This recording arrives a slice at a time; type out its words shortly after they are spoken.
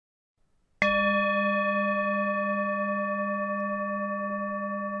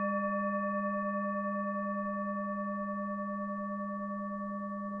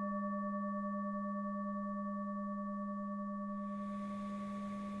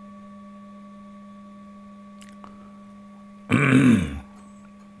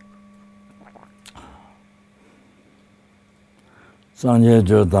Sanje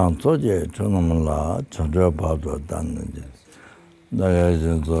Jodan Soje, Chonamla, Chandra Bado Danji.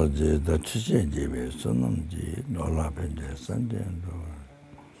 Nagajin Soji, the Chichi, Sunamji, Nola Pende, Sanje,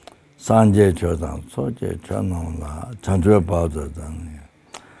 Sanje Jodan Soje, Chonamla, Chandra Bado Danji.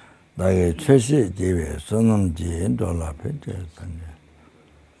 Nagaj Chichi, Sunamji, Nola Pende, Sanje.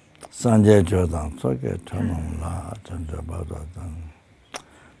 Sanje Jodan Soje, Chonamla, Chandra Bado Danji.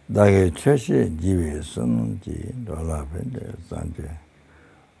 다게 최시 지위 선지 돌아벤데 산제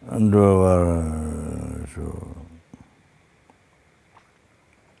안도와서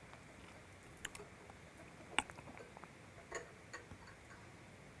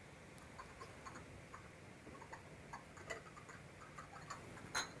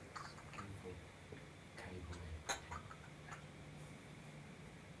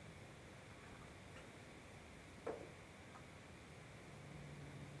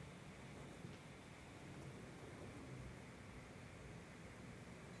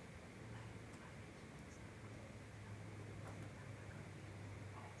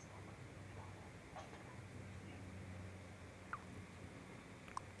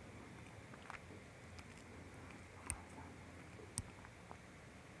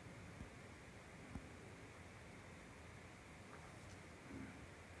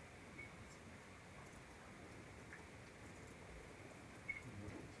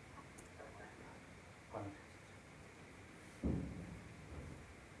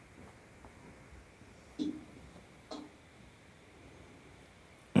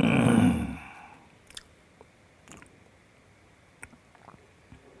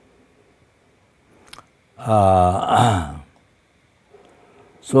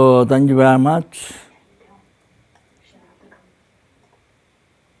So thank you very much.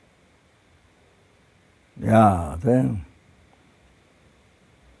 Yeah, then.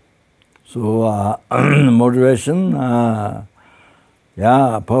 So motivation,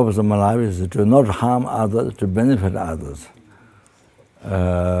 purpose of my life is to not harm others, to benefit others.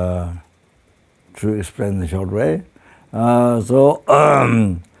 To explain the short way.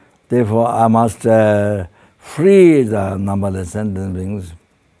 Therefore, I must free the numberless sentient beings,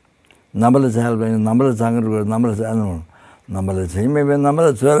 numberless helpings, numberless hunger, numberless animal, numberless human,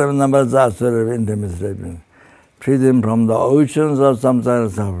 numberless intimate beings. Free them from the oceans of samsara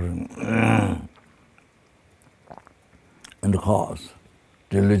suffering and the cause,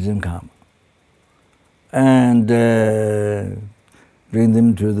 delusion, karma, and bring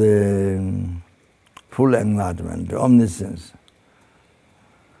them to the full enlightenment, the omniscience.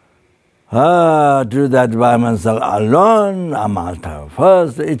 Do that by myself alone, I must have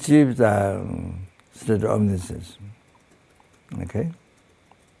first achieved the state of omniscience. Okay?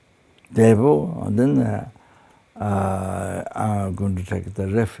 Therefore, then I'm going to take the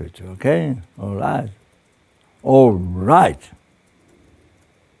refuge. Okay? All right. All right.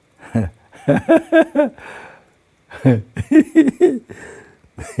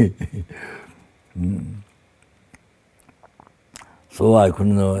 So I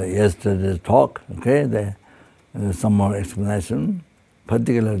couldn't know yesterday's talk, okay, some more explanation,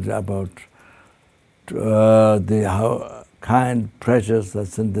 particularly about how kind, precious the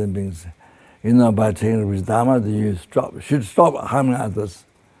sentient beings. You know, by taking Dharma, you should stop harming others.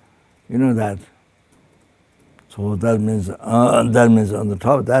 You know that. So that means on the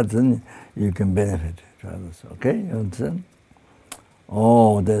top of that, then you can benefit to others. Okay, you understand?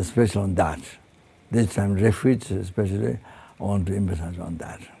 Oh, there's special on that. This time, refuge especially. I want to emphasize on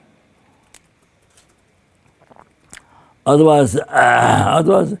that. Otherwise,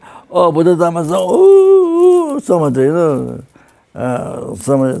 Buddha Dhamma says, so much,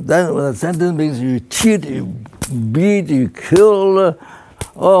 so much. Then when the sentient beings, you cheat, you beat, you kill,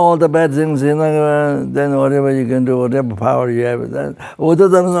 all the bad things, then whatever you can do, whatever power you have, then Buddha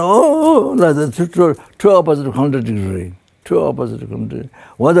Dhamma says, that's two opposite contradictory. Two opposite contradictory.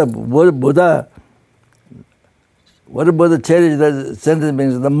 What about the charity that sentient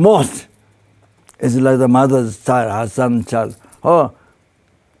beings the most? It's like the mother's child, her son's child.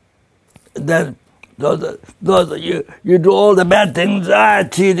 Then you do all the bad things,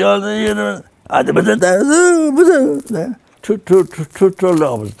 cheat, all the, totally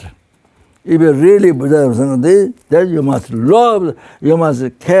opposite. If you really Buddha, then you must love, you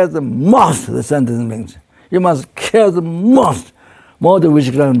must care the most the sentient beings. You must care the most, more than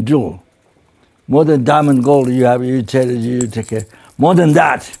which can do. More than diamond gold you have, you cherish, you take care. More than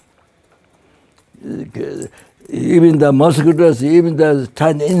that. Even the mosquitoes, even the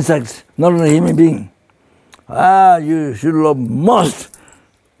tiny insects, not only human being. You should love most,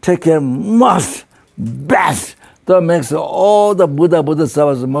 take care most, best, that makes all the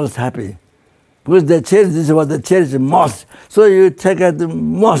Bodhisattvas most happy. Because they cherish, this is what they cherish most. So you take it the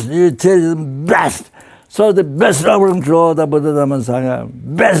most, you cherish the best. So the best offering to all the Buddha Dhamma Sangha,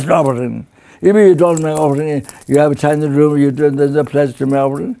 best offering. If you don't make offering, you have a Chinese room, there's a place to make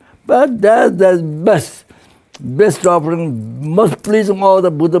offering. But that's best offering, most pleasing all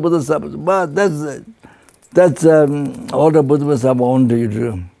the Bodhisattvas. But that's all the Bodhisattvas want to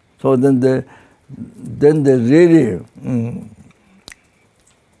do. So then they really,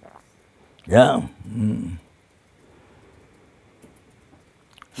 yeah.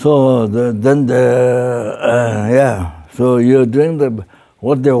 So So you're doing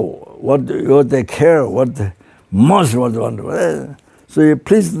what they care, what they most want. So you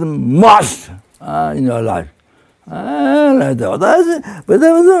please them most in your life. Like that. But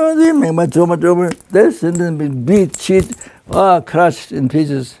they make much over. They send them beat, cheat, crushed in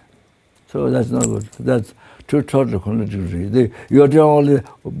pieces. So that's not good. That's two total contradictory. You're doing only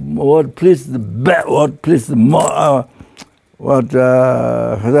what please the best, what please the more, what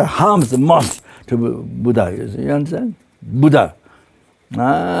harms the most to Buddha. You understand? Buddha.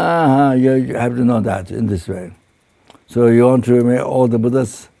 You have to know that in this way. So you want to make all the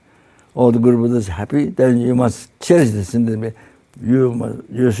Buddhas, all the good Buddhas happy, then you must cherish this in the way.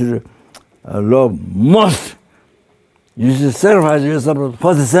 You should love most. You should sacrifice yourself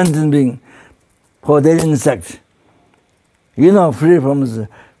for the sentient being, for the insect. Free from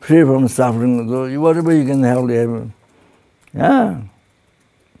suffering. So whatever you can help them. Yeah.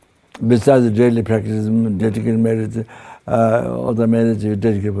 Besides the daily practice, dedicated merit, all the merits you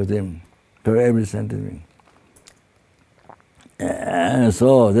dedicate for them, for every sentient being. And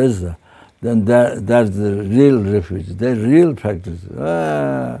so that's the real refuge, the real practice.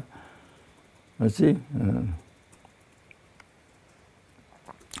 You see?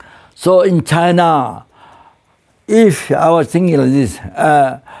 So in China, if I was thinking like this,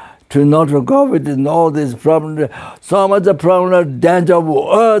 to not go with all these problems, so much the problem, danger of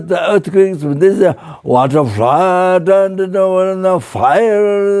earth, earthquakes, this water flood, and the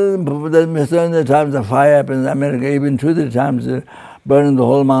fire. So many times the fire happens in America, even 2-3 times, burning the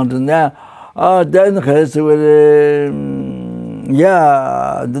whole mountain there. Then the case with,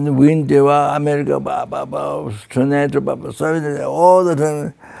 then the wind, America, tornado, all the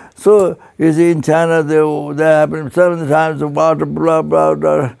time. So you see in China, they happen 7 times the water, blah, blah,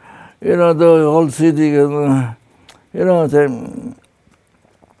 blah. The whole city, so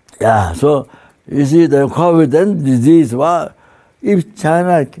you see the COVID and disease, if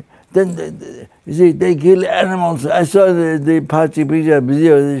China, then, you see, they kill animals. I saw the party picture,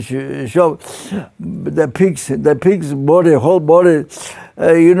 video, show the pig's body, whole body,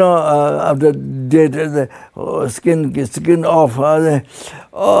 after dead, the skin off,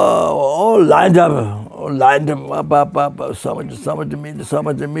 all lined up, so much meat, so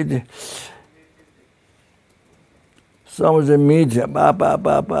much meat,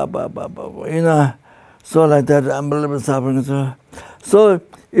 so like that, unbelievable suffering. So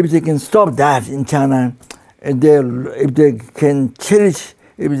if they can stop that in China, if they can cherish,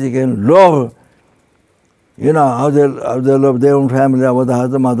 if they can love, how they love their own family, how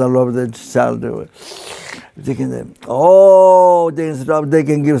the mother loves their child. If they can, they can stop, they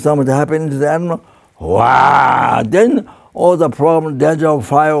can give so much happiness to the animal. Wow! Then all the problem, danger of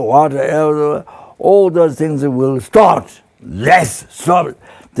fire, water, air, all those things will start. Stop it.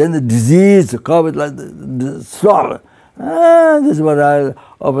 Then the disease, COVID, stop it. This is what I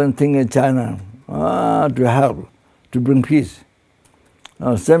often think in China, to help, to bring peace.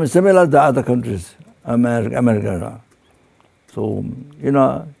 Similar to other countries, America. So,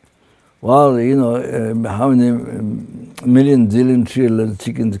 how many million, zillion, trillion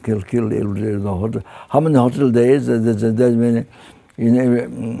chickens killed every day. How many hotel there is? There's many,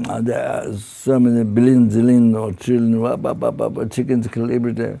 there are so many billion, zillion, or trillion chickens killed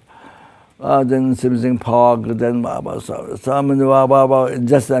every day. Then Simpson Park, then so many,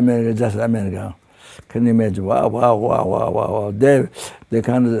 just America. Can you imagine? Wow. They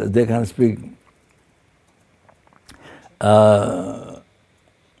can't speak.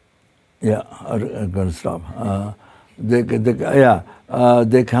 I'm going to stop. They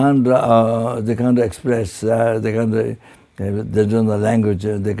can't express. They don't know language.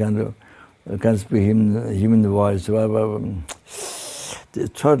 They can't speak human voice. They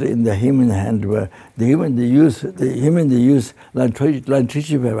taught in the human hand where they use like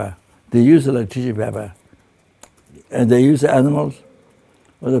tissue paper. They use like tissue paper, and they use animals,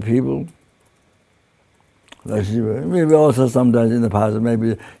 other people. Maybe also sometimes in the past,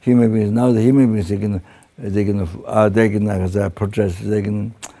 maybe human beings. Now the human beings they can protest. They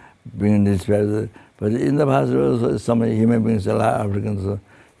can bring this. But in the past, also, some human beings, a lot of Africans,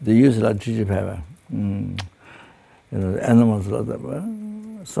 they use a lot of tissue paper. Animals like that.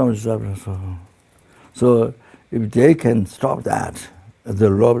 So much suffering. So if they can stop that,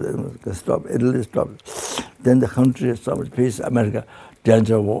 the law can stop, Italy stop, then the country so much peace. America,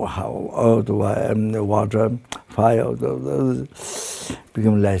 danger, water, fire,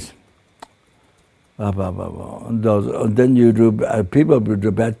 become less. And then you do people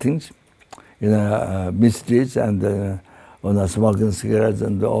do bad things, misdeeds and smoking cigarettes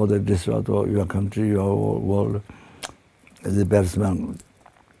and all that destroy your country, your world. The bad smell,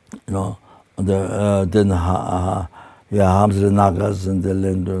 then harms the Nagas and the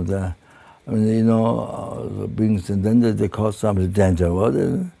land of the, the beings, and then they cause some danger.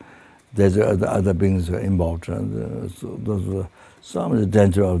 There's other beings involved, and so those were some of the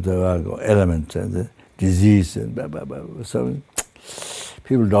danger of the elements and the disease and blah, blah, blah. So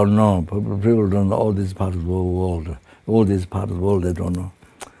people don't know. People don't know all this part of the world. All this part of the world they don't know.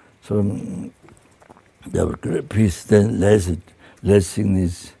 So there was great peace. Then less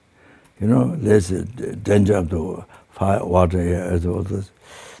sickness, less danger of the fire, water, earth, all this.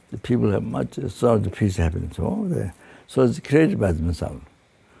 The people have much so the peace happens over there. So it's created by themselves.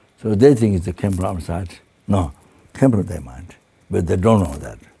 So they think it's a came from outside. No, came from their mind. But they don't know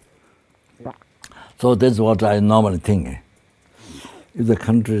that. So that's what I normally think. If the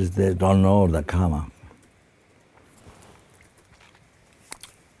countries, they don't know the karma.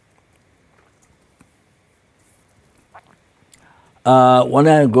 When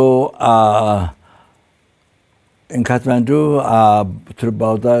I go in Kathmandu, through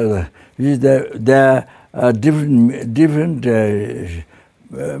Bauta, there are different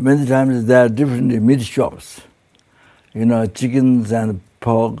many times there are different meat shops. Chickens and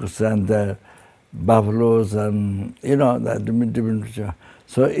porks and buffaloes and, different.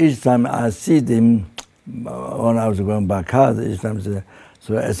 So each time I see them, when I was going by car, each time,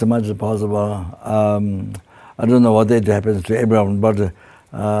 so as much as possible, I don't know what happens to everyone, but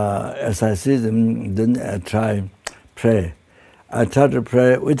as I see them, then I try pray. I try to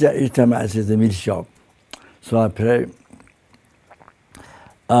pray each time I see the meat shop. So I pray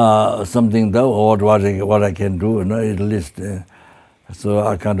something though, what I can do, at least. So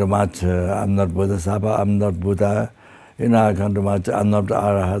I can't do much. I'm not Bodhisattva, I'm not Buddha. I can't do much. I'm not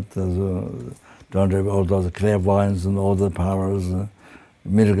Arahat. So don't have all those clairvoyance and all the powers,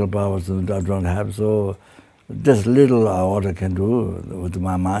 miracle powers I don't have. So just little what I can do with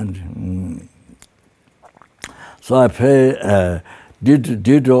my mind. So I pray,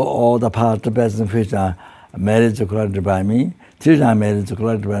 due to all the past, the present, future, marriage collected by me, 3 times marriage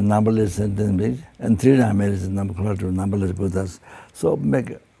collected by numberless sentences, and 3 times marriage collected by numberless Buddhas. So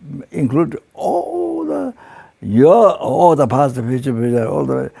include all the past, future, all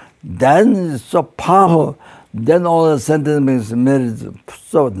the. Then it's so powerful. Then all the sentences, marriage,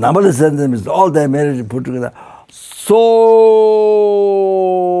 so numberless sentences, all their marriage put together, so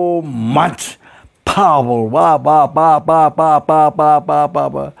much powerful.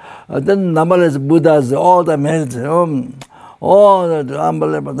 Then numberless Buddhas, all the marriage, all the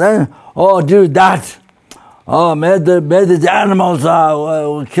unbelievable. Then, do that. Made the animals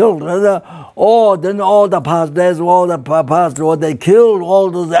were killed. Then all the past days, all the past, what they killed, all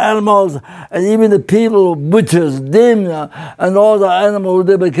those animals, and even the people, butchers, them, and all the animals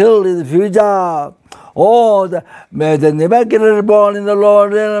they were killed in the future. May they never get reborn in the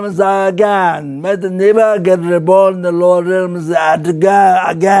Lord realms again. May they never get reborn in the Lord realms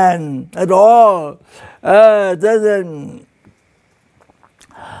again at all. Then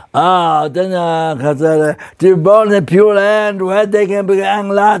to be born in the Pure Land where they can be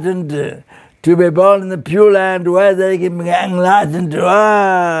enlightened. To be born in the Pure Land where they can be enlightened.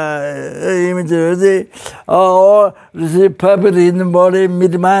 Or receive perfectly in the body,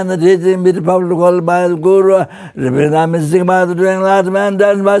 mid-mind, the teaching, mid-public called by the Guru. Repeat mystic about the enlightenment,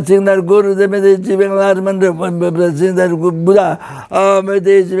 done by seeing that Guru, they may achieve enlightenment, seeing that Buddha, may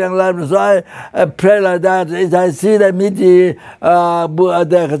they achieve enlightenment. So I pray like that. As I see the meat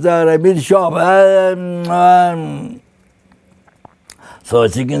shop, so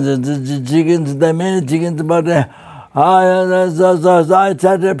chickens, there are many chickens, but so I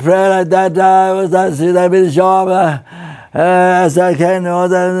try to pray like that. I see the meat shop as I can,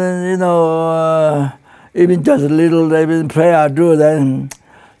 even just a little even prayer I do then.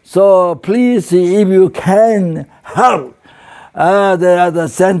 So please, if you can help the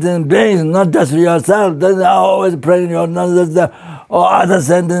sentient beings, not just for yourself, then I always pray or other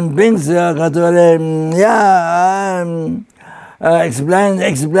sentient beings.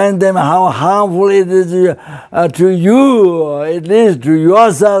 explain them how harmful it is to you, at least to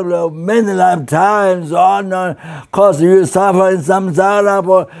yourself, many lifetimes, cause you suffer in samsara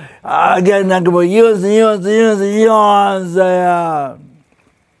for again for years.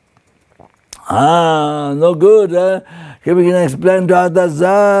 No good. If we can explain to others,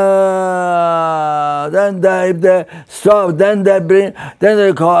 then if they stop, then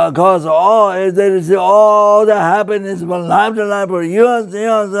they cause all the happiness from life to life for years.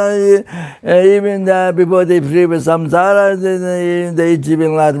 Even before they free with samsara, they achieve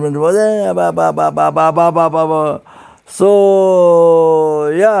enlightenment. So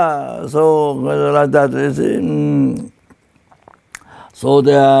like that, you see. So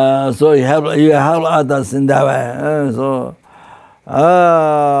you help others in that way.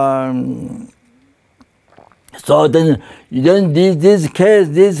 So then this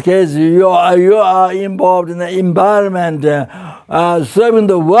case you are involved in the environment, serving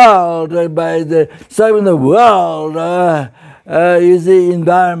the world serving the world. Is the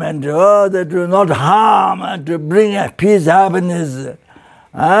environment that do not harm, to bring peace, happiness.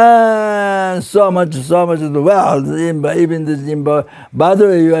 So much in the world, even this by the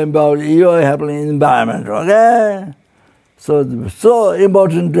way, you are helping the environment, okay? So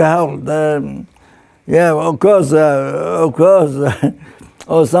important to help. Of course.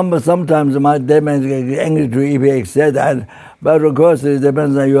 Sometimes they may get angry to if you say that, but of course it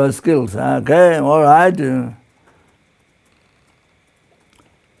depends on your skills. Okay, all right.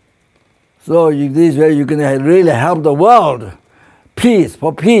 So this way you can really help the world. Peace,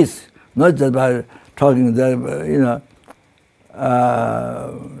 not just by talking that,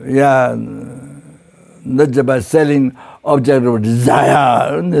 not just by selling object of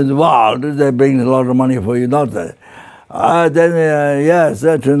desire in this world. That brings a lot of money for you, not that.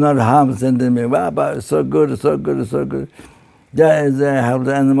 Then to not harm sentiment. But so good. That is help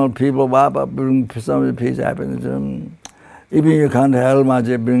the animal people. Bring some peace, happiness. Even you can't help much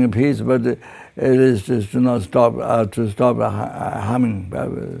bring peace, but it is just to not stop harming.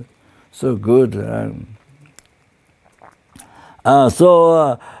 So good.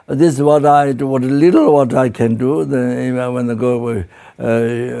 This is what I can do. When I go, when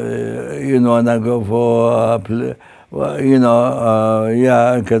I go for, about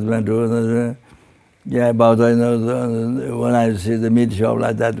when I see the meat shop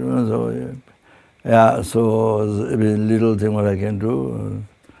like that. So a little thing what I can do,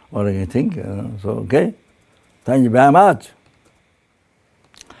 what I can think. So okay, thank you very much.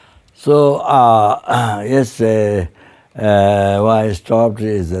 So yes, why I stopped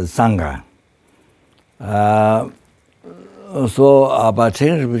is Sangha. So by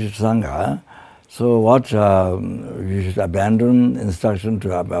changing with Sangha, so what you should abandon instruction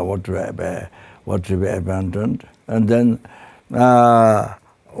to about what to be abandoned, and then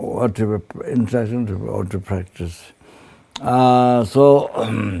what to be instruction to what to practice. So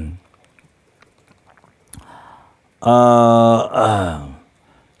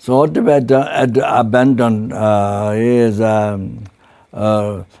what to be abandoned is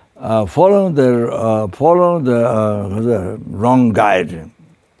following the wrong guide.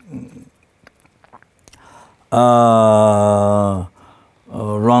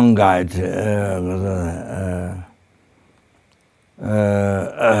 Wrong guide.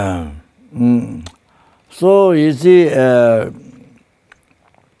 So you see,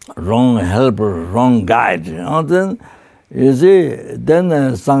 wrong helper, wrong guide. Then you see, then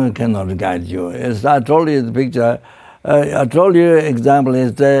Sangha cannot guide you. As I told you the picture, I told you example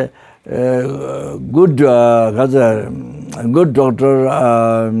is the good doctor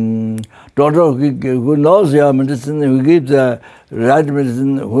who knows your medicine, who gives the right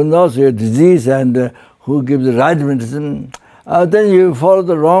medicine, who knows your disease and who gives the right medicine. Then you follow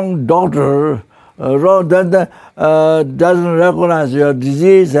the wrong doctor, then doesn't recognize your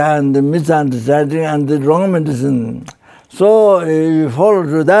disease and the misunderstanding and the wrong medicine. So if you follow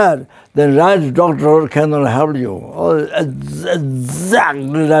to that, the right doctor cannot help you.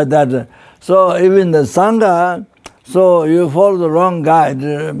 Exactly like that. So even the Sangha, so you follow the wrong guide,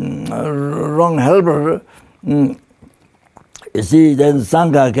 wrong helper, you see, then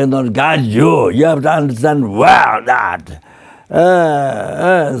Sangha cannot guide you. You have to understand well that.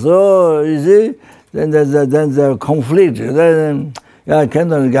 So you see, then there's a conflict. Then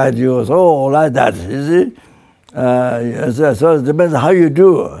cannot guide you. So like that, you see. So it depends how you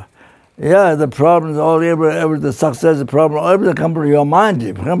do. The problems, every the success, the problem, everything come from your mind,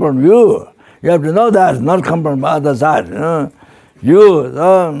 it come from you. You have to know that, not come from the other side.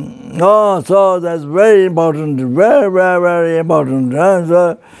 So that's very important, very, very, very important.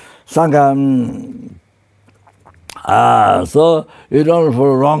 So Sangha, So you don't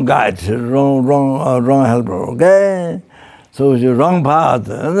follow wrong guide, wrong helper, okay? So it's the wrong path,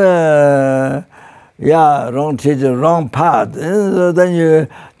 wrong teacher, wrong path. And then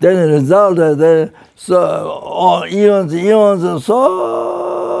the result, so eons,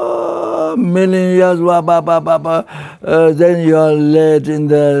 so million years, then you are led in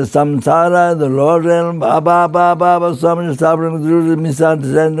the samsara, the Lord realm, so many suffering through the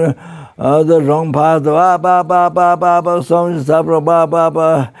misunderstanding. The wrong path, so much suffering,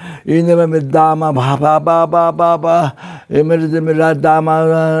 you never met Dharma, you met the Dharma,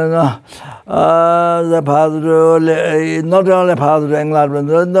 the path to, not only path to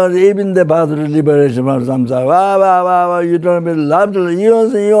enlightenment, not even the path to liberation from samsara. You don't be loved,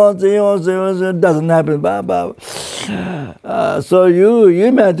 it doesn't happen. So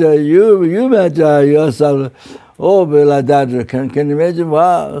you met yourself. Oh, like that. Can you imagine?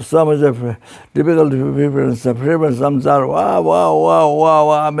 Wow, so much of difficult people suffering from samsara.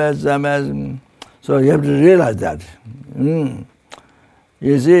 Wow, amazing. So you have to realize that. You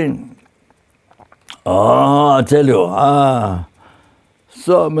see? Oh, I tell you,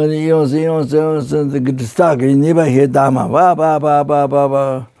 so many years, they get stuck. You never hear Dharma.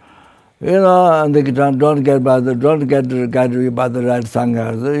 You know, and they don't get guided by the right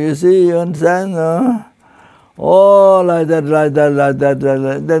sangha. So you see, you understand? Oh, like that.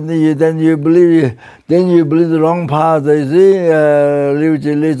 Then you believe the wrong path. You see, which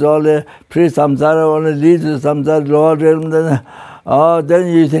leads all the pre-samsara, only leads to samsara, Lord realm. Then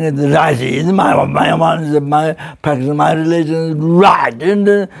you think it's right. It's my one, my practice, my religion is right,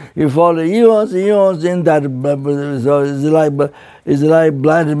 and you follow eons in that. So it's like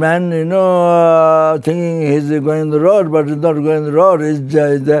blind man, thinking he's going the road, but he's not going the road. He's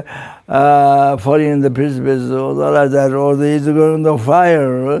just falling in the precipice, or like that, or he's going the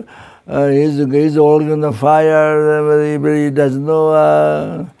fire. He's holding the fire, but he doesn't know.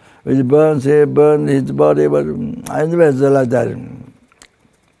 It burns his body, but anyways, like that.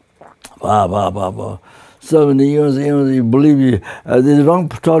 So many years you believe this wrong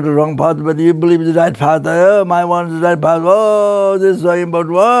taught the wrong path, but you believe the right path. Oh, my one is the right path. Oh, this is so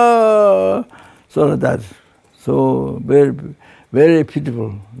important. Oh, so like that. So very, very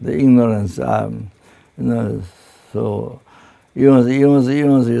pitiful, the ignorance. So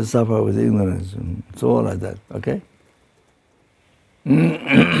you suffer with ignorance. So like that. Okay.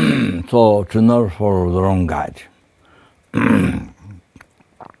 So to not follow the wrong guide.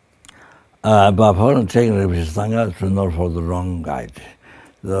 By following taking the Sangha, to not follow the wrong guide,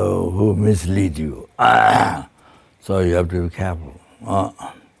 who mislead you. So you have to be careful.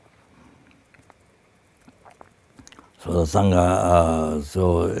 So the Sangha,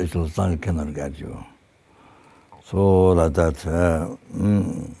 so actual Sangha cannot guide you. So like that.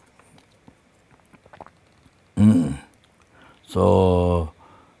 So,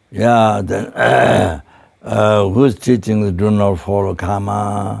 then who's teaching the do not follow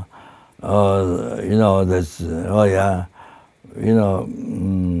karma? That's, all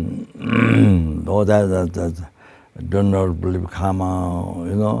that do not believe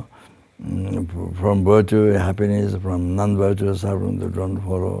karma, from virtue, happiness, from non-virtue, suffering, they don't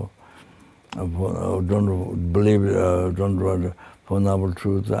follow, don't believe, don't for noble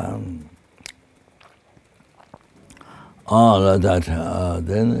truth. Like that.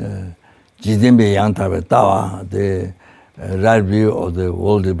 Then Jidimbe Yangtabe Tawa, the right view of the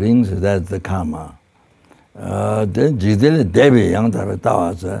world beings, that's the karma. Then Jidele Devi Yangtabe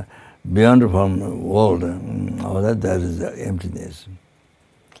Tawa is beyond from world. That is the emptiness.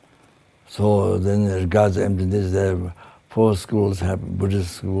 So then regards emptiness, there are 4 schools,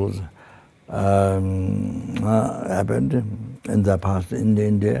 Buddhist schools happened in the past in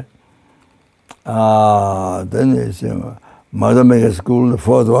India. Then it's Mother Mega School, the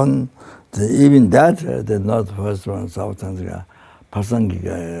 4th one. Even that, the not the first one, South Tantra,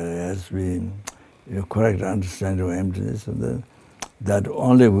 Pasangika has been correct understanding of emptiness, and then that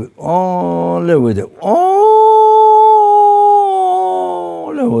only with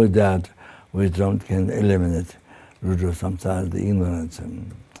that wisdom can eliminate root of samsara, the ignorance,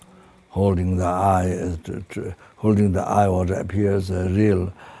 and holding the eye what appears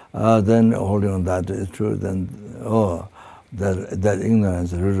real. Then holding on that is true, then that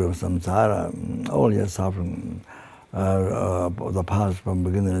ignorance, the root of samsara, all your suffering, the past from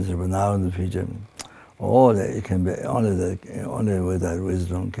beginnings, but now in the future, all that it can be only with that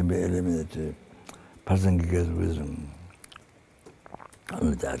wisdom can be eliminated. Pasangika's wisdom.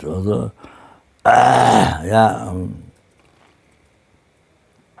 With that also,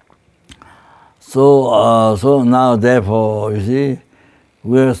 So now, therefore, you see,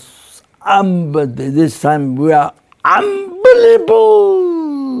 but this time we are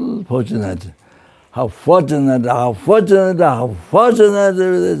unbelievable fortunate. How fortunate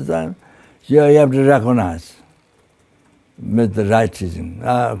this time. You have to recognize with the right teaching.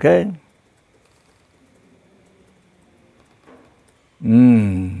 Okay?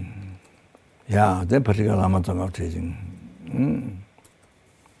 Yeah, that particular Lama Tsongkhapa teaching.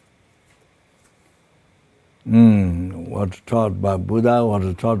 What taught by Buddha,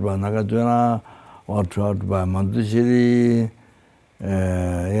 what taught by Nagarjuna, what taught by Manjushri,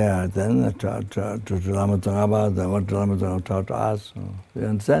 then taught to Lama Tsongkhapa, then what Lama Tsongkhapa taught to us. You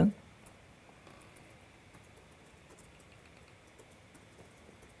understand?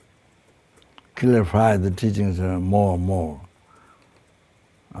 Clarify the teachings more and more.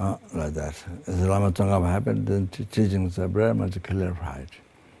 Like that. As Lama Tsongkhapa happened, the teachings are very much clarified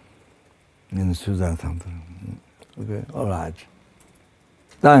in Suzan Tantra. Okay, all right.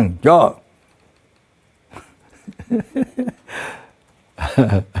 Thank you.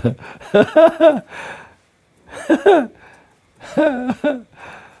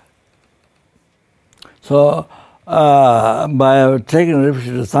 So, by taking refuge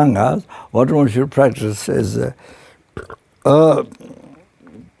to Sanghas, what one should practice is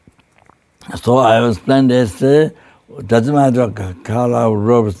so I was planning yesterday, doesn't matter color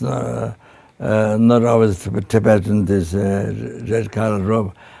robes, not always Tibetan, this red color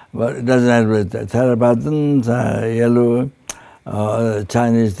robe, but it doesn't matter with Therapatans, yellow,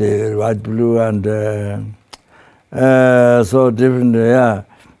 Chinese, the white, blue, and so different,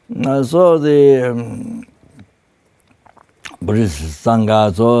 so the Buddhist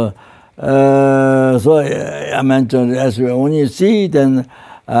Sangha, so I mentioned, as we only see, then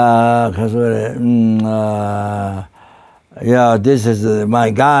this is my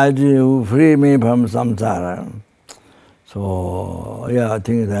guide who freed me from samsara. So I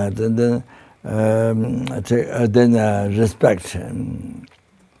think that, and then respect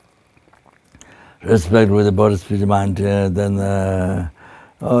with the body, spirit, mind. Then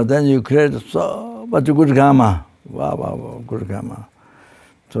you create so much good karma. Wow, good karma.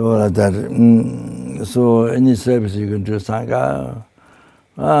 So like that. So any service you can do, Sangha.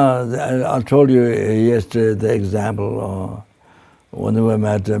 I told you yesterday the example when we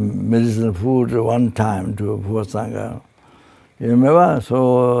met medicinal food one time to poor Sangha. You remember?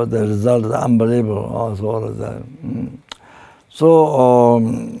 So the result is unbelievable. Also all of that.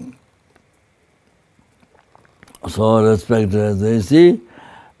 So respect. You see,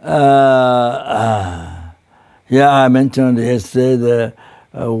 I mentioned yesterday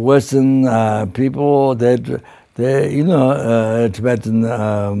the Western people that. Tibetan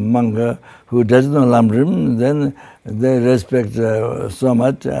monk who doesn't know Lamrim, then they respect so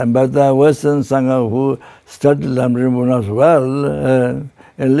much. But the Western Sangha who studied Lamrim not well,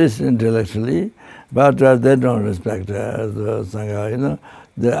 at least intellectually, but they don't respect the Sangha.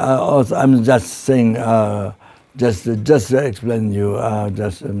 Also, I'm just saying, just to explain you. I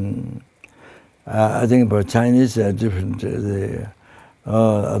think about Chinese different the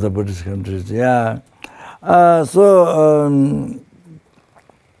other Buddhist countries.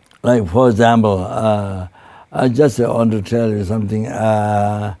 Like for example, I just want to tell you something.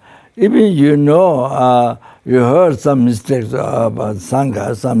 Even you heard some mistakes about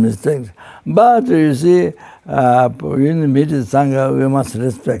Sangha, some mistakes, but you see, when you meet the Sangha, we must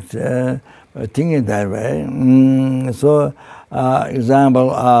respect, thinking that way.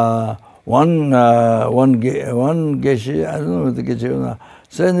 Example, one Geshe, I don't know what the Geshe.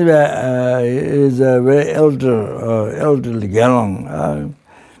 So anyway, is a very elderly Gelong.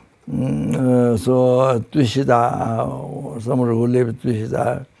 So Tushita, someone who lived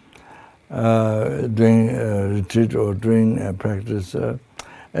Tushita, doing retreat or doing practice.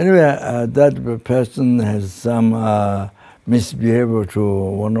 Anyway, that person has some misbehavior to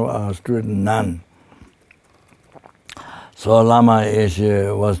one of our student nun. So Lama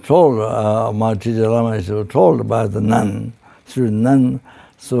was told, my teacher Lama was told by the nun, student nun.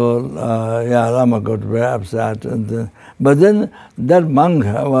 So Lama got very upset, but then that monk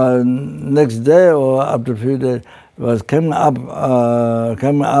next day or after a few days was coming up to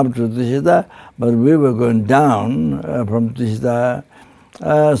Tushita, but we were going down from Tushita.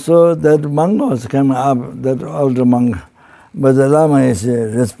 So that monk was coming up, that older monk, but the Lama is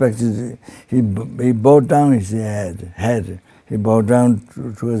respected. He bowed down his head. He bowed down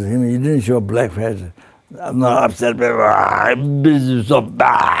towards him. He didn't show black face. I'm not upset, this is so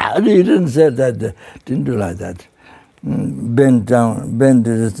bad. He didn't say that, didn't do like that. Bend down, bend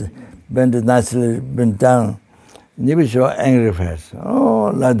it nicely, bend down. Never show angry face.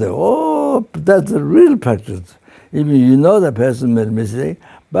 Oh, like that. Oh, that's a real practice. Even you know the person made a mistake,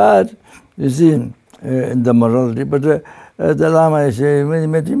 but you see, in the morality. But the Lama said, when he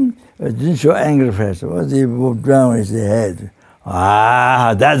met him, didn't show angry face. Once he moved down his head.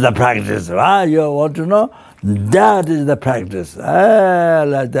 That's the practice. You want to know? That is the practice.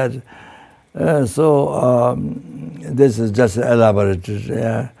 Like that. This is just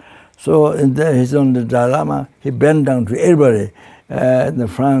elaborated. So in his own Dalai, he bent down to everybody. In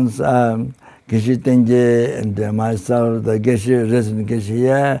France, Geshe Tengje and myself, the Geshe, resident Geshe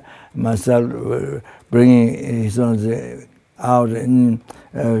here, myself bringing his own out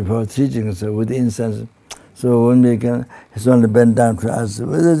for teachings with incense. So when we can, he's only bent down to us.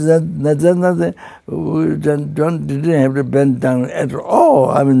 That's nothing. We didn't have to bend down at all.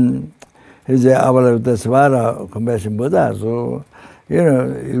 I mean, he's the Avalokitesvara compassion Buddha. So, we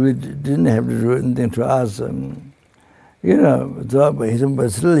didn't have to do anything to us.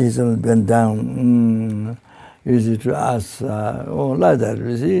 But still he's only bent down. Easy to us. Like that,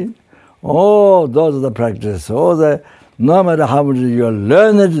 you see. Those are the practice. No matter how much you're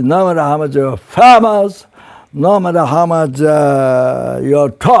learned, no matter how much you're famous, no matter how much you're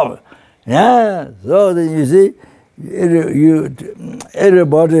top, so then you see,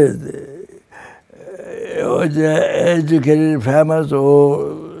 everybody educated, famous,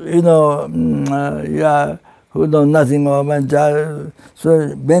 or who know nothing about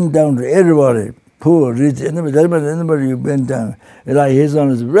so bend down to everybody, poor, rich, anybody you bend down. Like his own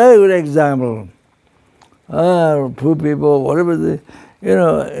is a very good example. Poor people, whatever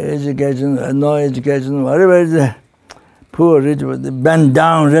education, no education, whatever it is, poor, rich, bend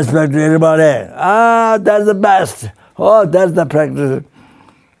down, respect to everybody. That's the best. That's the practice.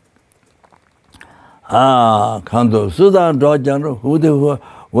 Kando, Sudan, Dojano, who the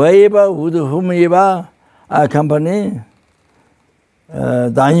Waiba, who the Humiba, company.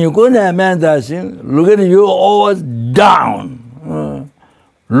 Then you go there, man, look at you always down.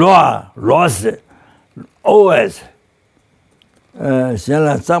 Lost, always.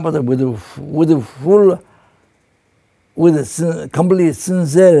 Somebody with a complete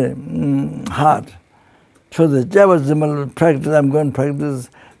sincere heart. So the Java practice I'm going to practice,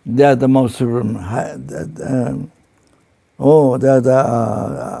 they are the most supreme. They're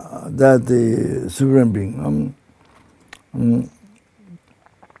the supreme being.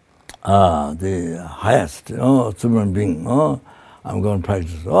 The highest, supreme being. I'm going to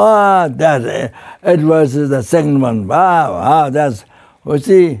practice. That it was the second one. That's,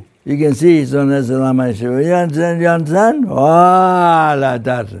 see, you can see it's on as Lama. You understand? Like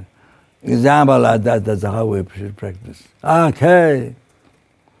that. Example like that, that's how we should practice. Okay.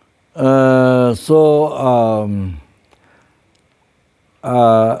 In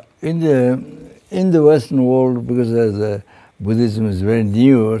the Western world, because Buddhism is very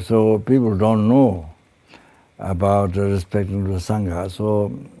new, so people don't know about respecting the Sangha.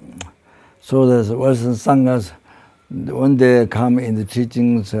 So the Western Sanghas, when they come in the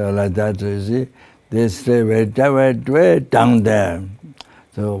teachings like that, you see, they stay way down there.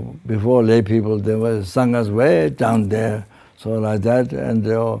 So before lay people, there were Sanghas way down there, so like that, and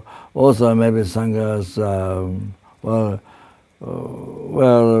also maybe Sanghas,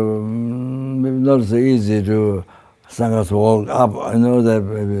 maybe not so easy to Sanghas walk up. I know that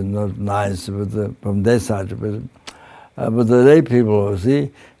maybe not nice from their side, but the lay people,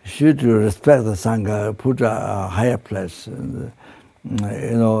 see, should respect the Sangha, put a higher place,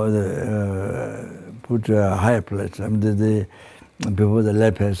 put a higher place. I mean, before the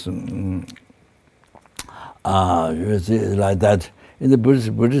lay person, you see, like that. In the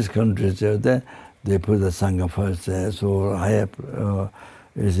Buddhist countries, they put the Sangha first, so higher,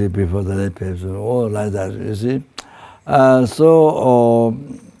 you see, before the lay person, all like that, you see. In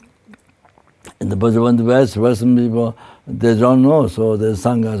the Western people, they don't know, so the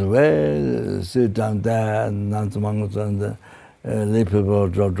Sanghas way sit down there, and Nantamangas and the lay people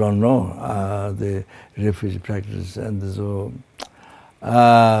don't know the refuge practice, and so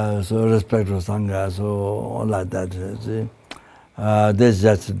respect for Sangha, so all like that. See, this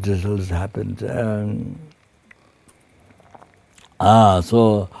just happened.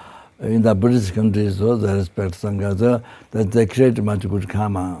 So in the Buddhist countries, so they respect Sangha, that they create much good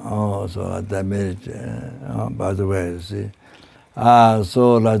karma. So they made it, by the way, see.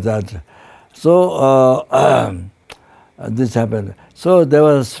 So like that. So this happened. So there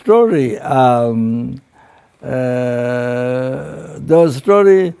was a story.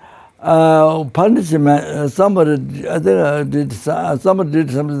 Punishment. Somebody, I think, somebody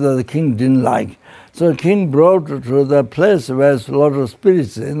did something that the king didn't like. So the king brought to the place where there's a lot of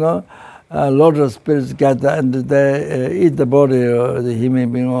spirits, lotus spirits gather and they eat the body of the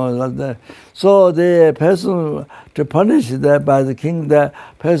human being or like that. So the person, to punish that by the king, the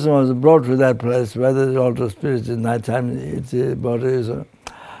person was brought to that place where the lotus spirits in night time eat the body.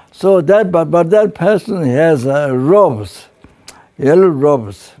 So that, but that person has robes, yellow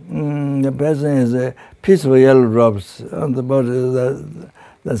robes. The person has a piece of yellow robes on the body of the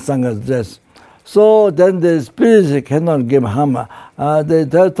Sangha's dress. So then the spirits cannot give harm.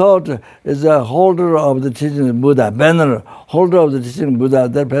 They thought is a holder of the teaching of Buddha, banner, holder of the teaching of Buddha,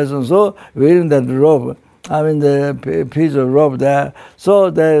 that person. So wearing that robe, the piece of robe there,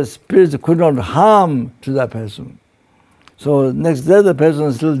 so the spirits could not harm to that person. So next day the person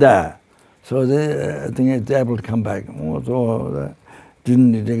is still there. So they, I think it's able to come back. So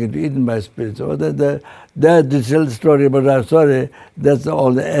didn't get eaten by spirits. So that detailed story, but I'm sorry, that's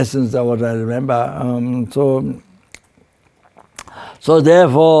all the essence of what I remember. So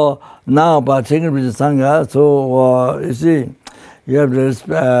therefore, now by taking with the Sangha, so you see, you have to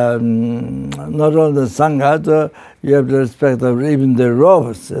respect not only the Sangha, so you have to respect even the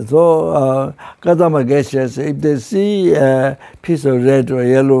robes. So Kadama Geshes, if they see a piece of red or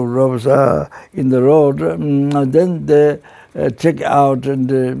yellow robes in the road, then they check out and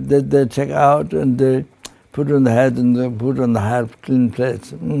they check out and they put on the head and they put on the half clean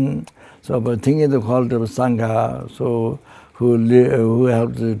plates. So by thinking the quality of Sangha, so who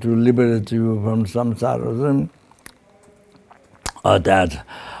helps to liberate you from samsara, or that.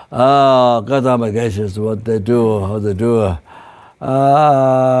 Kadama Geshes, what they do, how they do.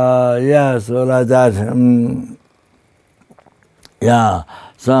 Yeah, so like that. Yeah.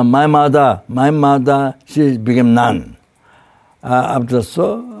 So my mother, she became nun. After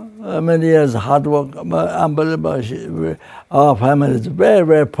so many years hard work, unbelievable. Our family is very,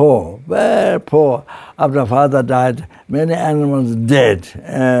 very poor, very poor. After father died, many animals dead.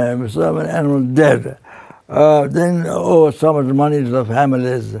 So many animals dead. Then so much money to the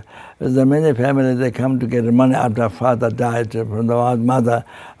families. The many families, they come to get money after father died from the mother.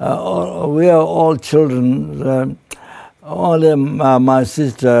 We are all children. Only my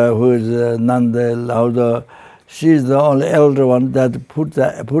sister, who is Nanda Lauda, she's the only elder one that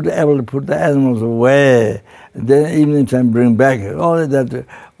able to put the animals away. Then evening time bring back.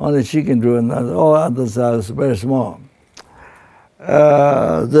 Only she can do, and all others are very small.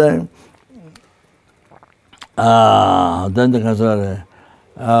 Then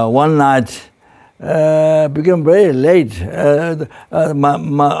one night became very late.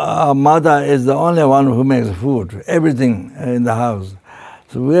 My mother is the only one who makes food, everything in the house.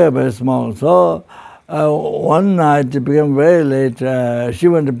 So we are very small. So one night it became very late. She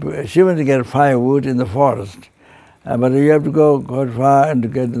went to get firewood in the forest, but you have to go quite far and to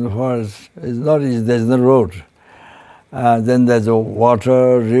get in the forest. It's not easy. There's no road. Then there's a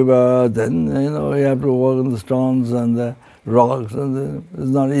water, river. Then you have to walk on the stones and the rocks, and it's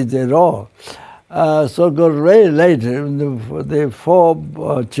not easy at all. So it got very late. The four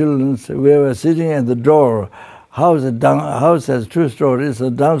children, we were sitting at the door. House has 2 stories. So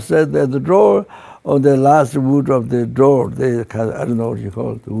downstairs at the door, on the last wood of the door, I don't know what you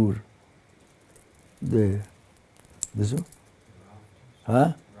call it, the wood. This one?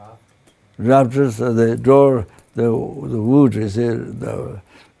 Huh? Rafters, the door, the wood, you see, the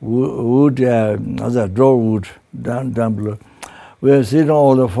wood, door wood, down below. We have seen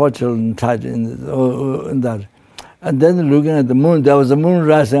all the 4 children tied in that. And then looking at the moon, there was a moon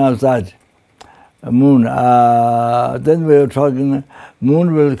rising outside. A moon. Then we were talking,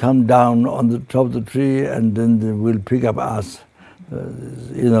 moon will come down on the top of the tree and then will pick up us.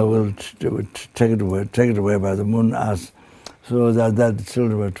 We'll take it away by the moon, us. So that the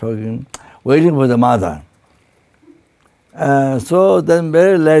children were talking, waiting for the mother. So then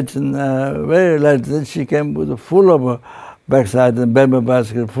very late, then she came with full of backside and bamboo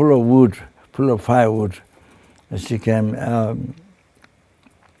basket full of wood, full of firewood. And she came.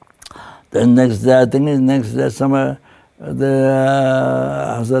 Then next day summer,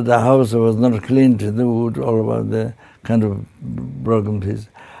 the house was not cleaned, the wood all over the kind of broken piece.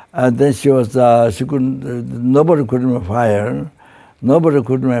 And then she couldn't. Nobody could make fire.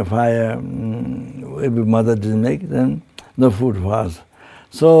 If mother didn't make, then no food for us.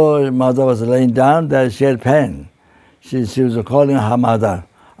 So mother was laying down there. She had pain. She was calling her mother,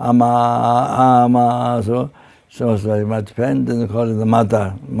 Ama. So she was very much pain. Then calling the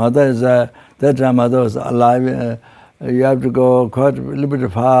mother. Mother is that time mother was alive. You have to go quite a little bit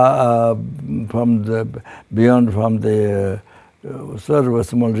far from the sort of a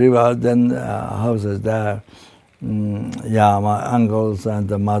small river. Then houses there. My uncles and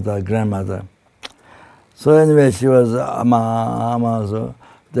the mother, grandmother. So anyway, she was Ama. So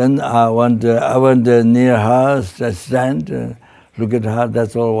Then I went near her, stand, look at her.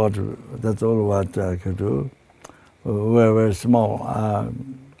 That's all what I could do. We were very small,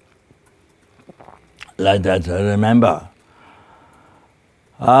 like that. I remember.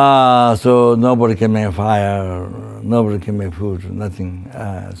 So nobody can make fire, nobody can make food, nothing.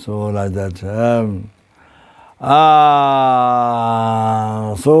 So like that.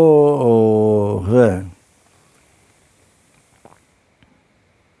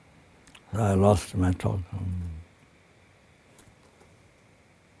 I lost my talk.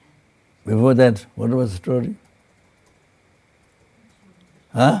 Before that, what was the story?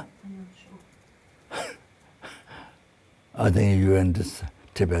 Huh? I'm not sure. I think you went to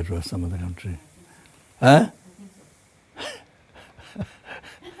Tibet or some other country. Huh?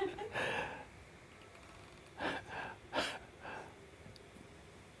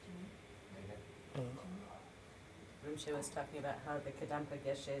 Rinpoche was talking about how the Kadampa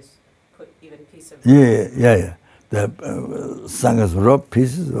Geshes put even a piece of... Yeah. The Sangha's rope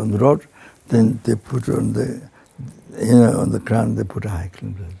pieces on the road, then they put on the, on the ground, they put a high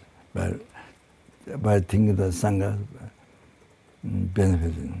clean place. By thinking the Sangha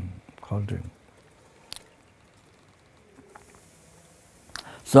benefiting culture.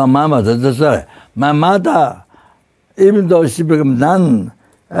 So my mother, even though she became nun,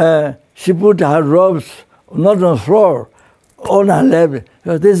 she put her robes not on the floor, on her lap.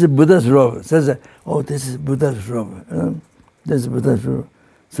 So this is Buddha's robe. Says, oh, this is Buddha's robe. This is Buddha's robe.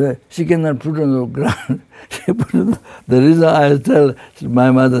 So she cannot put it on the ground. She put it. The reason I tell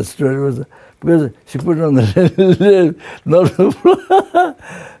my mother's story was because she put it on the lap, not on the floor.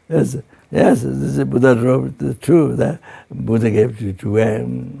 Yes, this is Buddha's robe. It's true that Buddha gave you to wear.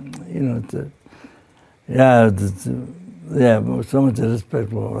 So much respect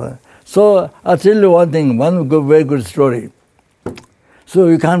for that. So I'll tell you one thing, very good story. So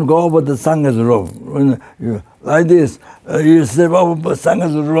you can't go over the Sangha's robe. When you, like this, you step over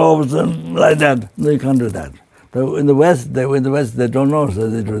Sangha's robes and like that. No, you can't do that. But in the West, they don't know, so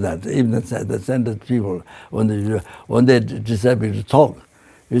they do that. Even the center people, when they decide to talk,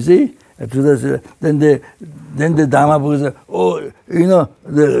 you see, then the Dharma Buddha says, oh,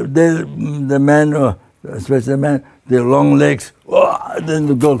 the man, especially the man, the long legs, then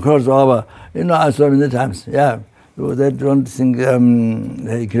they go cross over. I saw many times, yeah. They don't sing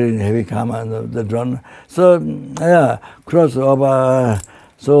heavy karma, they don't. So, cross over,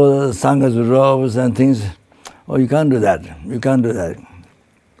 so Sangha's robes and things. Oh, you can't do that.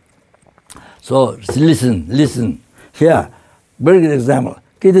 So, listen. Here, very good example.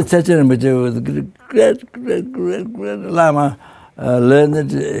 Kita Tsachen was great Lama,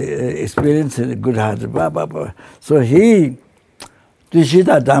 learned experience, good heart. So he,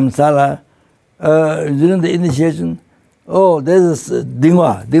 Tushita Dhamsala, during the initiation, there's a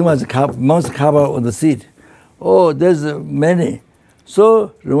Dingwa. Dingwa is the most cover on the seat. There's many.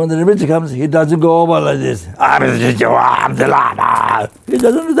 So when the Rinpoche comes, he doesn't go over like this. He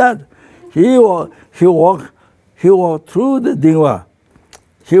doesn't do that. He walk through the Dingwa.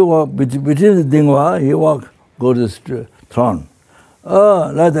 He walk between the Dingwa. He go to the throne.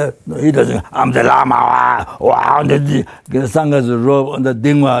 Like that. No, he doesn't. I'm the Lama. Wow, the Sangha's robe on the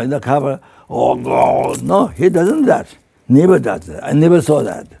Dingwa in the cover. Oh God! No, he doesn't do that. Never does that. I never saw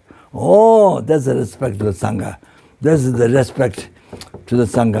that. That's the respect to the Sangha. That's the respect to the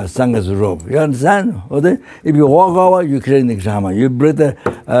Sangha's robe. You understand? If you walk over, you create Nikshama. You break the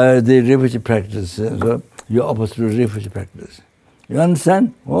Rinpoche practice. So you're opposite to Rinpoche practice. You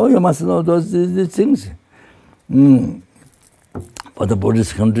understand? You must know these things. But the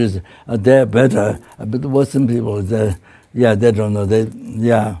Buddhist countries, they're better. But the Western people, they don't know.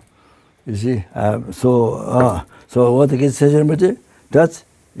 You see? So what the kid says, that's,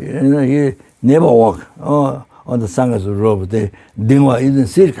 he never walk on the Sangha's robe. The Dingwa isn't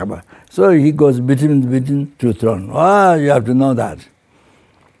Sirkaba. So he goes between two thrones. You have to know that.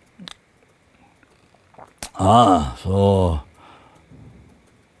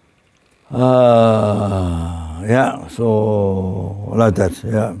 So like that,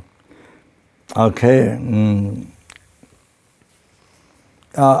 yeah. Okay.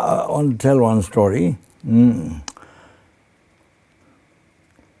 I want to tell one story. Guru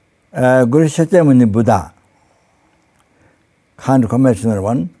Shakyamuni Buddha, kind of conventional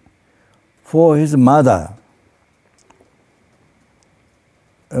one, for his mother.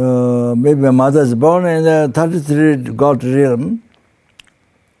 Maybe my mother is born in the 33 God realm.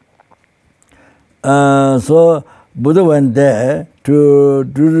 So Buddha went there to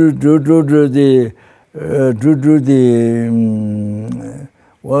do the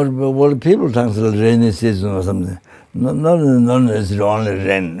what people translate rainy season or something. not is only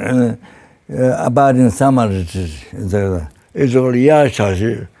rain. About in summer, it's all year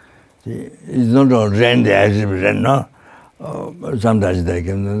charge. It's not all rain, as if rain, no. Sometimes they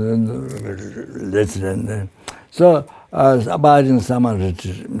can less rain. So, about in summer,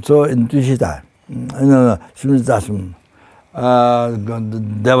 so in Tushita, Sumitasum,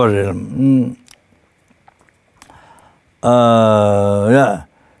 Devil, yeah.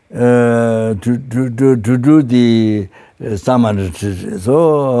 To do the summer retreat.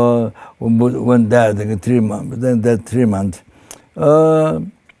 So when there 3 months, then that 3 months. So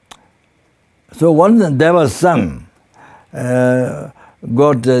one there was son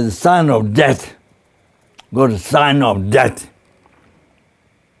got a sign of death. Got a sign of death.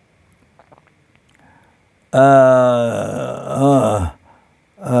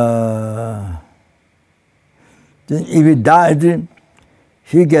 Then if he died,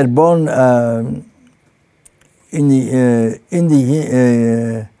 he get born in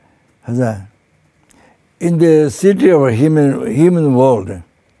the city of human world,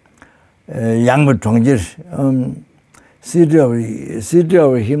 Yangba Chongjir, city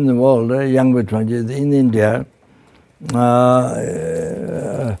of human world, Yangba Chongjir in India.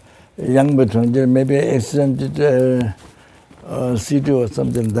 Yangba Chongjir maybe accidented city or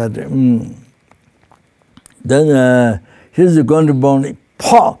something like that. Then he's going to born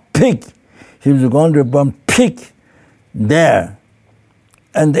pig. He was going to born pig there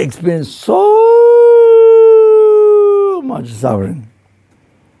and experience so much suffering.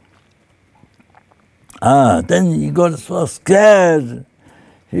 Then he got so scared.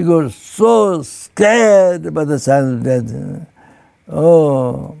 He got so scared by the sign of death.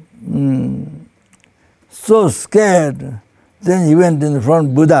 So scared. Then he went in front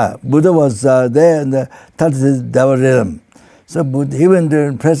of Buddha. Buddha was there and touched his Davaridam. So he went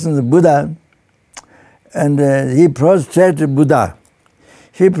in presence of Buddha and he prostrated Buddha.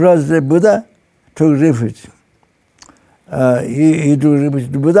 He prostrated Buddha, took refuge. He took refuge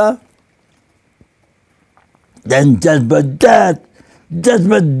to Buddha. Then just but that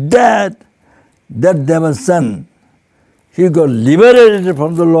devil's son, he got liberated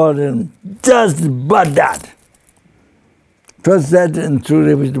from the Lord and just but that. First that and through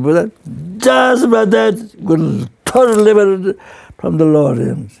refuge to Buddha, just but that, got totally liberated from the Lord.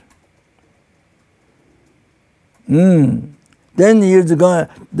 Then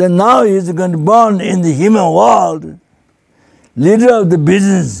now he's going to born in the human world, leader of the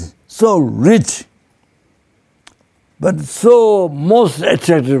business, so rich, but so most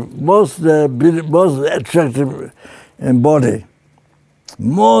attractive, most attractive body,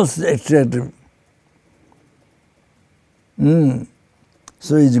 most attractive.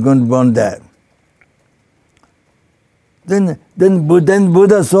 So he's going to born there. Then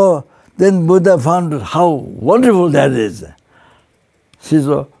Buddha saw. Then Buddha found how wonderful that is. He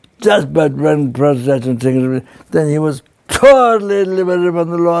saw just but when prostration taken, then he was totally liberated from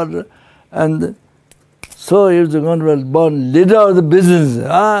the Lord, and so he was going to be born leader of the business.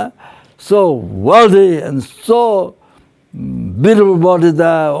 So wealthy and so beautiful body,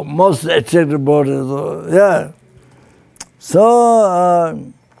 the most attractive body. So, yeah.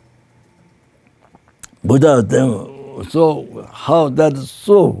 So Buddha then. So how that is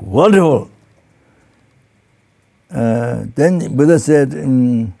so wonderful. Then Buddha said,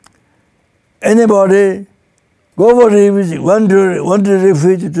 anybody go for refuge, want to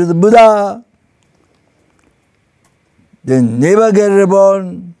refuge to the Buddha, then never get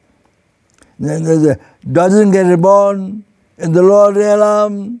reborn, then doesn't get reborn in the Lord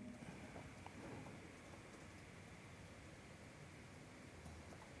realm.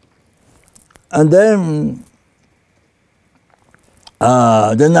 And then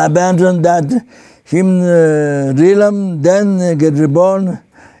abandon that human realm, then get reborn,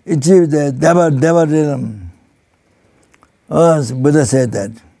 achieve the Deva realm. Buddha said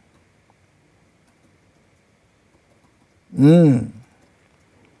that.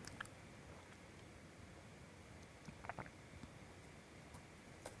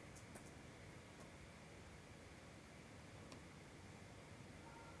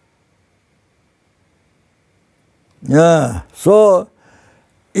 Yeah, so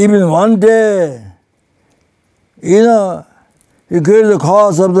even one day, you create the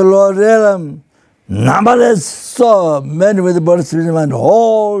cause of the Lord realm, numberless so many with the body spirit mind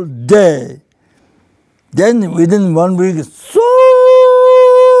all day. Then within 1 week, so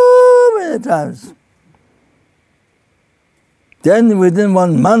many times. Then within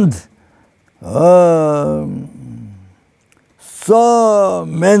 1 month, so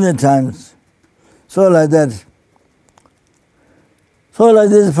many times. So like that. So like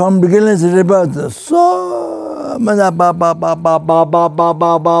this from beginning to rebirth, so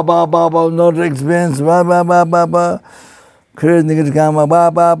not experience, create negative karma,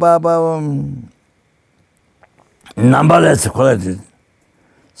 numberless qualities.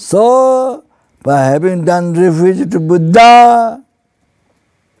 So, by having done refuge to Buddha,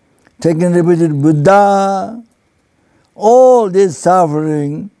 taking refuge to Buddha, all this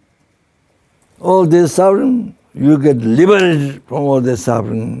suffering, you get liberated from all this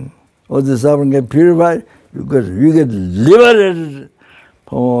suffering. All the suffering get purified, you get liberated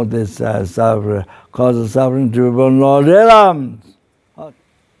from all this suffering, cause of suffering to be born Lord realms.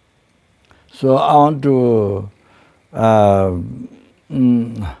 So I want to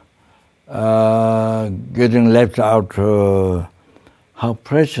getting left out how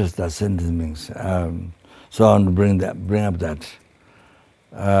precious that sentence means. So I want to bring up that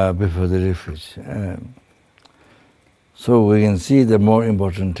before the refuge. So we can see the more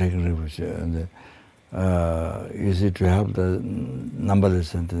important taking refuge. You see, to help the numberless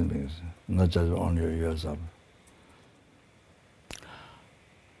sentient beings, not just only yourself.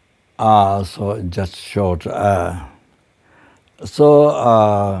 So just short.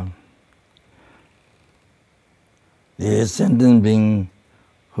 The sentient being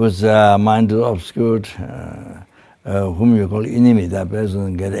whose mind is obscured, whom you call enemy, that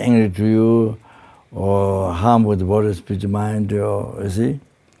person get angry to you, or harm with body, speech, mind, you see.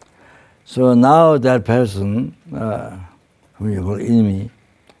 So now that person, whom you call enemy,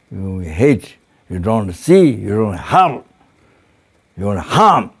 you hate, you don't see, you don't harm, you don't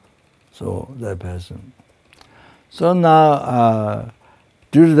harm. So that person. So now,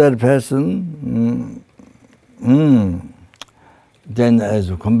 due to that person, then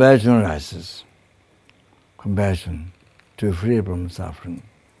as compassion arises, compassion to free from suffering,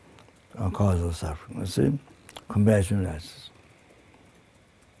 cause of suffering. You see, compassion arises.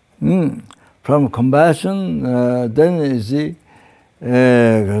 From compassion, then you see,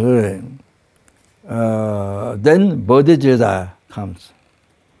 then bodhicitta comes.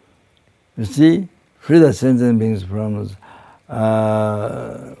 You see, free the sentient beings from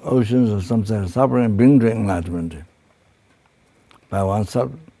oceans of samsara suffering, bring to enlightenment by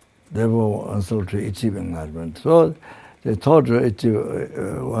oneself. Therefore, oneself to achieve enlightenment. So, they thought to achieve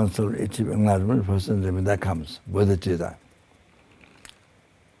oneself achieve enlightenment for sentient being, that comes bodhicitta.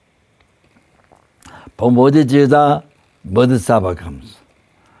 From bodhicitta, bodhisattva comes.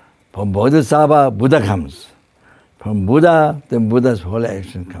 From bodhisattva, Buddha comes. From Buddha, then Buddha's holy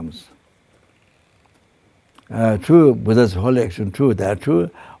action comes. True, Buddha's holy action, true, that true.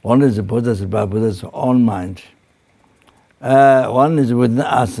 One is Buddha's own mind. One is within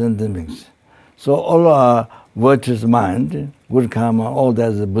us sentient beings. So all our virtuous mind, good karma, all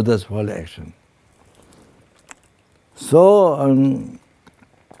that is Buddha's holy action. So,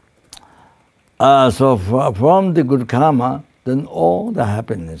 from the good karma, then all the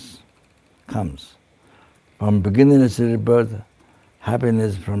happiness comes. From beginningless rebirth,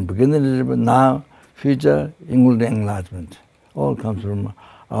 happiness from beginningless rebirth, now, future, including enlightenment. All comes from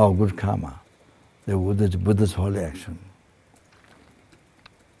our good karma, the Buddha's holy action.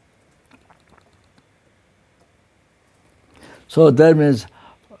 So that means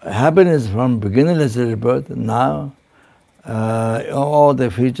happiness from beginningless rebirth, now, all the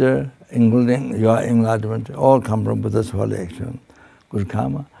future, including your enlightenment, all come from Buddha's holy action, good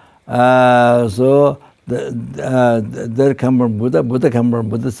karma. So there come from Buddha, Buddha come from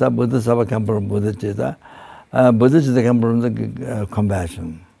Bodhisattva, Bodhisattva come from bodhicitta, bodhicitta come from the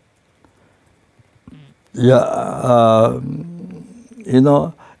compassion.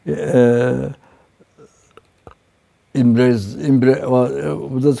 Embrace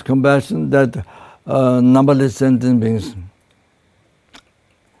Buddha's compassion, that numberless sentient beings,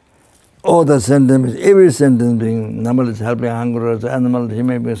 all the sentient beings, every sentient being, numberless helping hungerers, animals,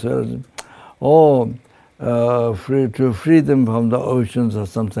 human beings, all to free them from the oceans of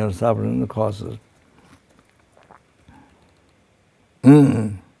samsara suffering causes.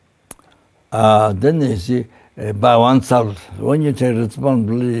 Then you see, by oneself, when you take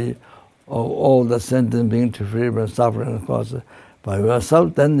responsibility of all the sentient beings to free from suffering causes by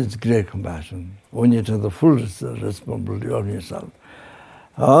yourself, then it's great compassion. When you take the full responsibility of yourself.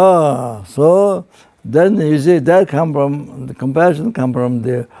 So then you see that come from the compassion, come from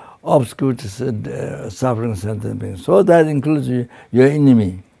the obscure suffering sentient beings. So that includes your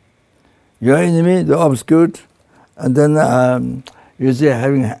enemy. Your enemy, the obscure, and then you see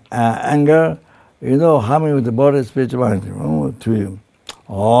having anger, harming with the body, speech, mind to you.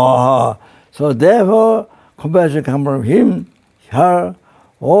 So therefore, compassion comes from him, her.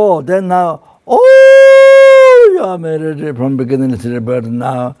 Then now, you are married from beginning to rebirth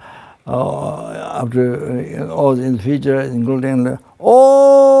now. after all in the future, including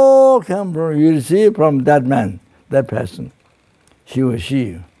all come from, you see, from that man, that person. He or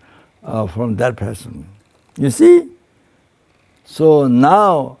she, from that person. You see? So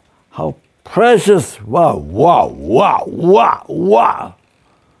now, how precious, wow,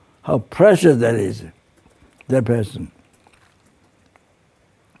 how precious that is, that person.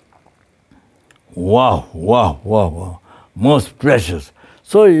 Wow, most precious.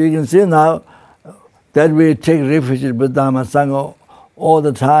 So you can see now that we take refuge in Buddha Sangha all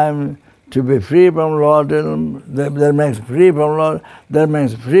the time to be free from Lord. That makes free from Lord. That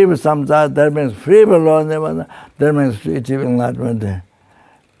makes free from samsara. That makes free from Lord. That makes free achieving enlightenment.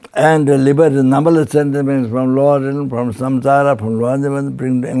 And liberate the numberless sentiments from Lord and from samsara, from Lord,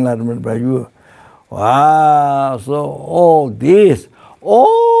 bring the enlightenment by you. Wow! So all this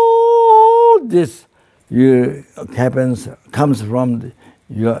comes from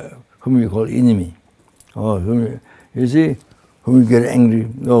whom you call enemy, or whom you see, whom you get angry,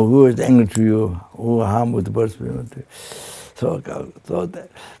 or who is angry to you, who harm with the person. So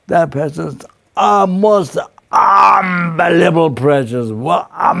that person's most unbelievable precious,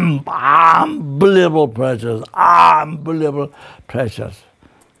 unbelievable precious.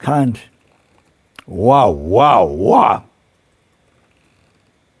 Can't. Wow.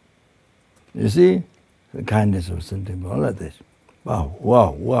 You see, the kindness of sentiment, all of this.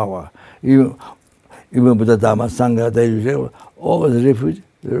 Wow. Even Buddha Dhamma Sangha, they say, all the refuge,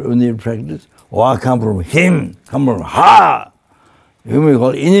 the only practice, come from him, come from her. Whom we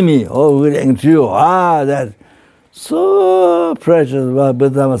call enemy, we're angry to you. That's so precious. Buddha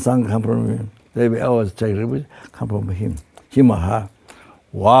Dhamma Sangha come from him. They will always take refuge, come from him or her.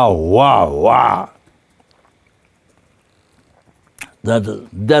 Wow. That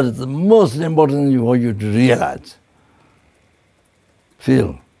is the most important thing for you to realize.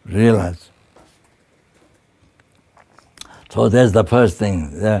 Realize. So that's the first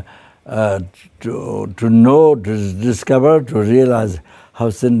thing, to know, to discover, to realize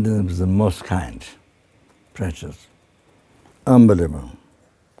how sentient is the most kind, precious, unbelievable.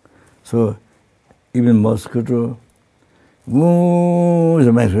 So even mosquito,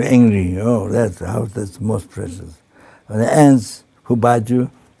 it makes you angry. That's most precious. And the ants who bite you,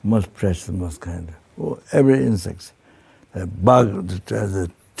 most precious, most kind. Every insect, the bug, the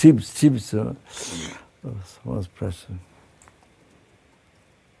tips, most precious.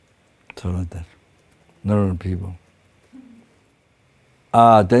 So like that. Normal people.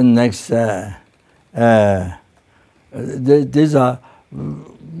 Then next, these are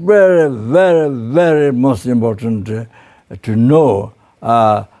very most important to know.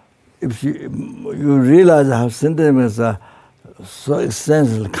 If you realize how sentiments are so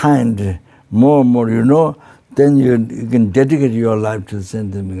essential, kind, more and more you know, then you can dedicate your life to the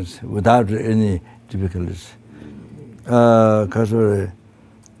sentiments without any difficulties. Because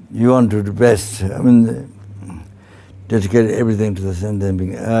you want to do the best. Dedicate everything to the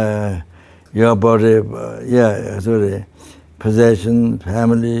sentiment. Your body, possession,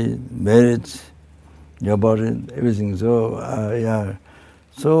 family, marriage, your body, everything. So,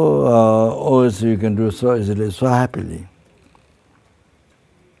 always you can do so easily, so happily.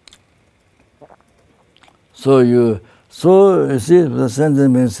 So you see, the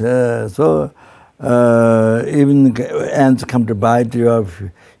sentiments, even ants come to bite your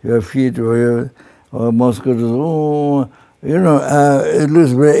feet or mosquitoes. It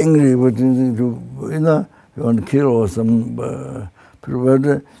looks very angry, but you want to kill or some. But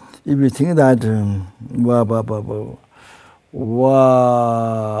if you think that,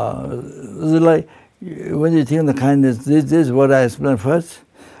 it's like when you think the kindness. This is what I explained first.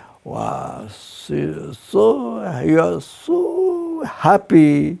 Wow, so you are so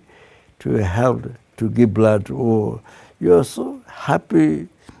happy to help, to give blood, or you are so happy,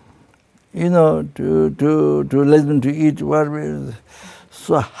 to let them to eat.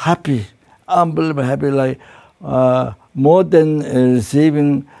 So happy, unbelievable happy, like more than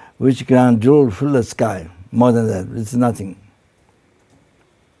receiving which crown jewel fill the sky. More than that, it's nothing.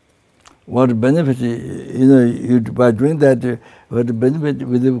 What benefit, you by doing that, what benefit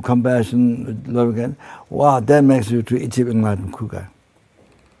with the compassion, with love, that makes you to achieve enlightenment quicker.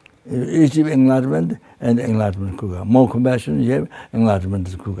 Achieve enlightenment and enlightenment quicker. More compassion, you have enlightenment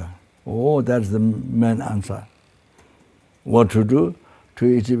is quicker. That's the main answer. What to do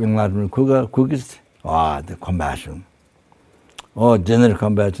to achieve enlightenment quickest? The compassion. General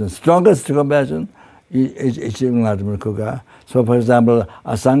compassion. Strongest compassion achieving enlightenment. So, for example,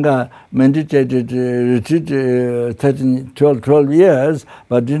 Asanga meditated, retreated 12 years,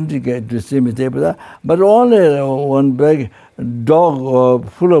 but didn't get to see Midepada. But only one big dog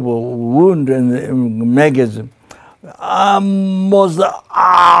full of wound and maggots. Most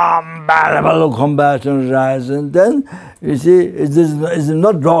unbearable compassion rise, and then you see it's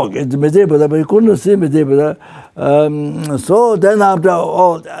not dog, it's Midepada, but you couldn't see Midepada. So then after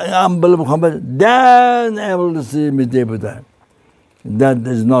unbelievable compassion, then able to see Midepada. That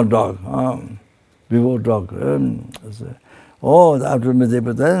is not dog. Before dog. After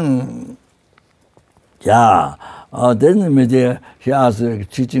Midepada, yeah. Then he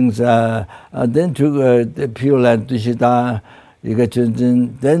asked teachings, then took the Pure Land Dushita,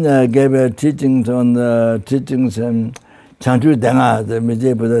 then gave teachings on teachings and Changchu Danga, the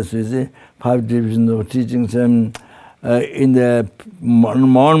Midepada Suisi, 5 divisions of teachings in the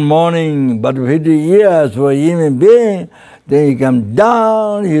morning, but 50 years for a human being. Then he came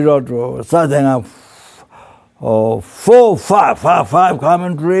down, he wrote Sadhana, 5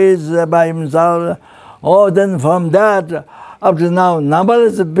 commentaries by himself. Then from that, up to now,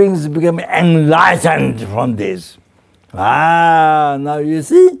 numberless beings became enlightened from this. Now you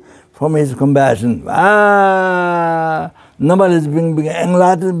see, from his compassion. Numberless beings became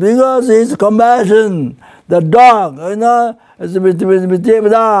enlightened because his compassion. The dog, is with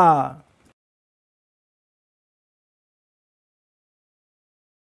Midepada.